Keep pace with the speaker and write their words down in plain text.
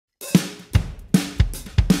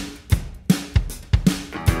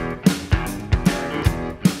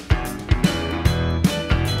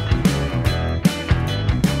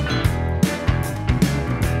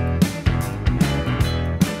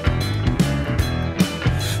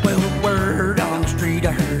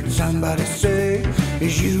somebody say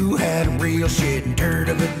is you had a real shitting turd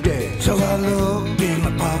of a day. So I looked in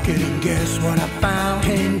my pocket and guess what I found?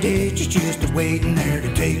 10 digits just waiting there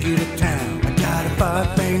to take you to town. I got a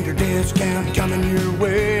 5-finger discount coming your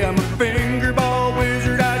way. I'm a fingerball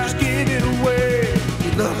wizard, I just give it away.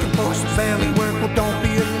 You're looking for some family work, well don't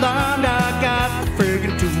be alarmed. I got the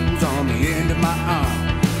friggin' tools on the end of my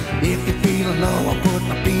arm. If you're feeling low, I'll put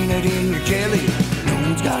my peanut in your jelly. No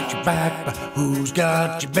one's got your back, but who's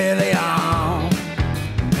got your belly on?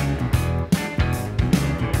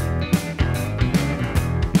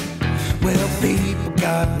 Well, people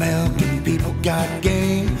got milk and people got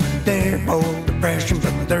game. They're both depression,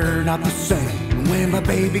 but they're not the same. When my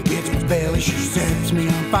baby gets my belly, she sets me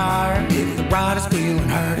on fire. If the ride is feeling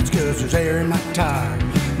hard, it's 'cause there's air in my tire.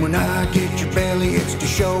 When I get your belly, it's to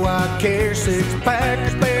show I care. 6-pack,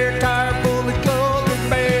 spare tire, fully clothed and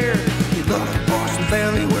bare. You're looking for some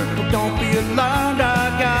belly work, well don't be alarmed.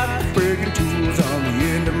 I got the friggin' tools on the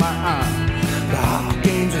end of my arm. The hockey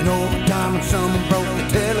game's in overtime and someone broke the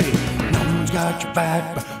telly. No one's got your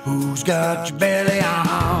back, but who's got your belly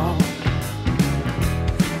on?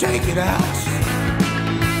 Take it out.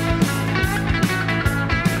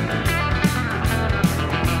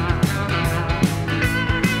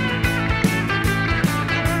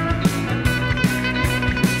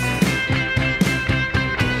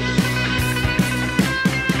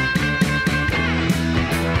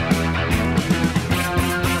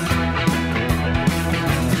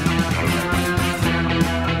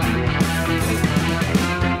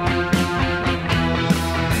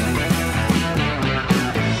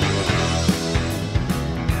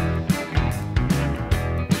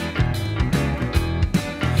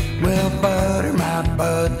 Well, butter my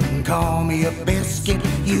butt and call me a biscuit.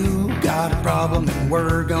 You got a problem and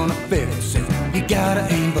we're gonna fix it. You gotta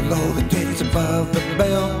aim below the tits, above the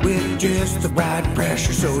belt, with just the right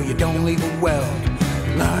pressure so you don't leave a welt.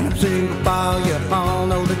 Line up single file, you all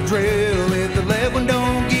know the drill. If the left one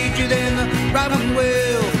don't get you, then the right one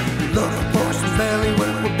will. Looking for some belly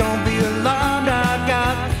work, well don't be alarmed. I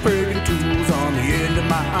got the friggin' tools on the end of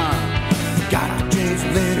my arm. Got to change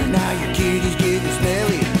the litter, now your kitty's getting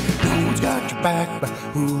smelly. Got your back, but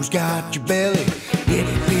who's got your belly? If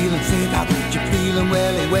you're feeling sick, I'll get you feeling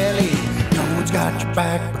welly, welly. No one's got your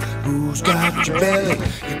back, but who's got your belly?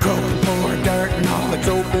 You're groping for a dart and all that's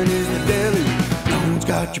open is the deli. No one's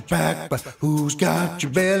got your back, but who's got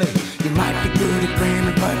your belly? You might be good at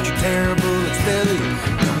grammar, but you're terrible at spelling.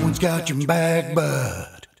 No one's got your back,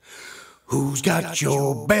 but who's got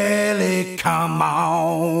your belly? Come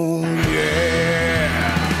on,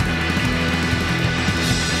 yeah.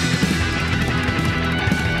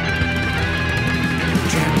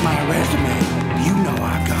 My resume, you know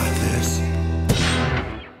I got this.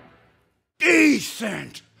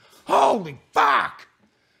 Decent! Holy fuck!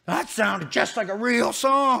 That sounded just like a real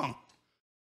song.